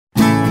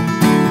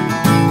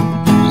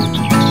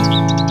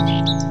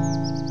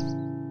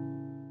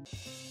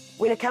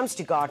When it comes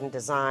to garden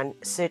design,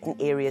 certain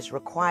areas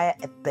require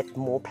a bit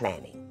more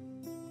planning.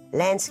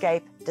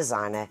 Landscape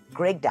designer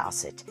Greg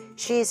Dowsett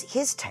shares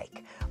his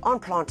take on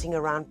planting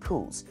around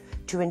pools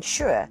to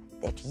ensure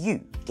that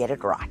you get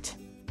it right.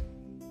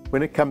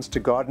 When it comes to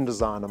garden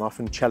design, I'm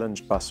often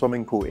challenged by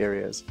swimming pool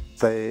areas.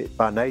 They,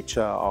 by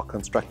nature, are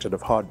constructed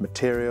of hard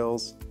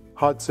materials,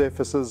 hard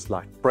surfaces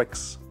like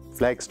bricks,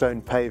 flagstone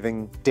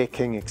paving,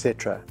 decking,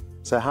 etc.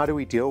 So how do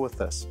we deal with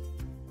this?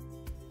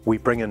 We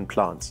bring in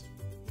plants.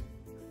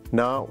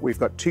 Now, we've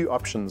got two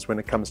options when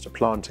it comes to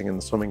planting in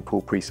the swimming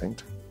pool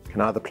precinct. We can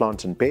either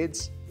plant in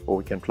beds or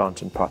we can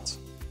plant in pots.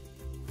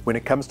 When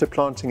it comes to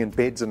planting in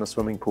beds in a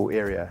swimming pool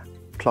area,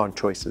 plant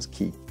choice is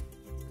key.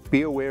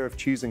 Be aware of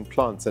choosing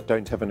plants that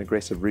don't have an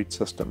aggressive root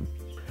system.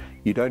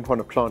 You don't want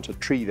to plant a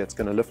tree that's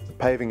going to lift the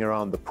paving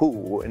around the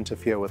pool or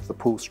interfere with the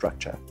pool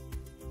structure.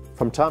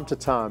 From time to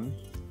time,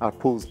 our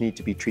pools need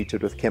to be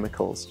treated with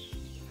chemicals.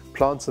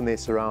 Plants and their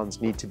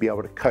surrounds need to be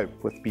able to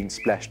cope with being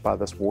splashed by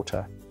this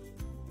water.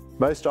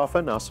 Most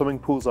often, our swimming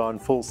pools are in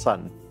full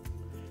sun.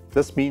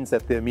 This means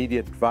that the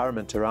immediate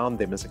environment around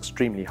them is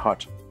extremely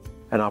hot,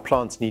 and our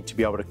plants need to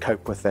be able to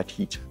cope with that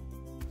heat.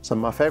 Some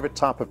of my favorite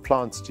type of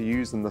plants to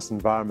use in this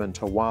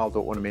environment are wild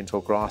or ornamental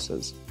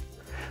grasses.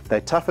 They're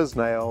tough as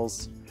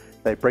nails,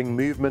 they bring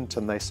movement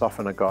and they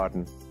soften a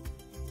garden.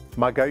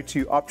 My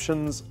go-to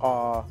options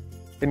are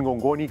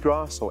Ngongoni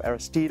grass or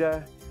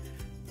Aristida,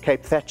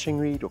 Cape thatching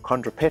reed or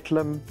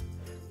Chondropetalum,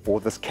 or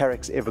this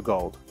Carex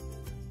evergold.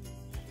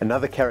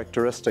 Another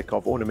characteristic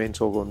of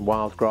ornamental and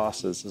wild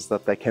grasses is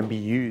that they can be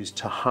used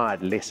to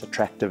hide less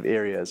attractive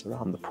areas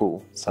around the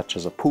pool, such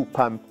as a pool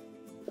pump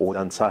or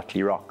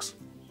unsightly rocks.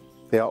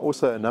 There are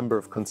also a number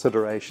of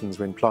considerations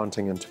when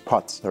planting into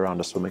pots around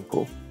a swimming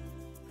pool.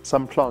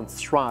 Some plants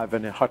thrive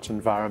in a hot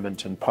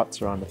environment in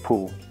pots around the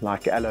pool,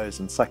 like aloes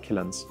and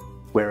succulents,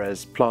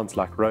 whereas plants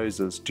like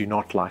roses do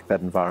not like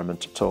that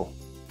environment at all.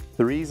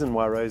 The reason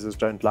why roses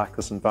don't like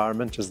this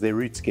environment is their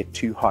roots get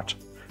too hot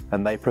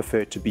and they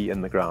prefer to be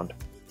in the ground.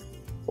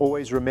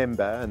 Always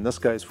remember, and this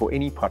goes for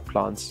any pot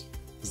plants,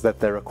 is that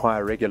they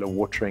require regular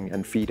watering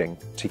and feeding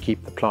to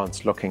keep the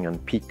plants looking in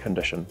peak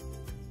condition.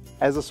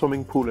 As a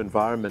swimming pool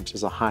environment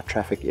is a high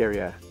traffic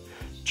area,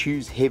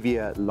 choose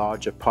heavier,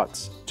 larger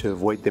pots to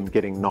avoid them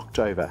getting knocked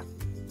over.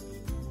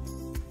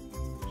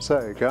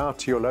 So go out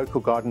to your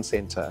local garden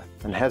centre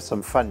and have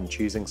some fun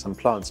choosing some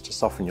plants to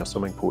soften your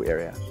swimming pool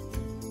area.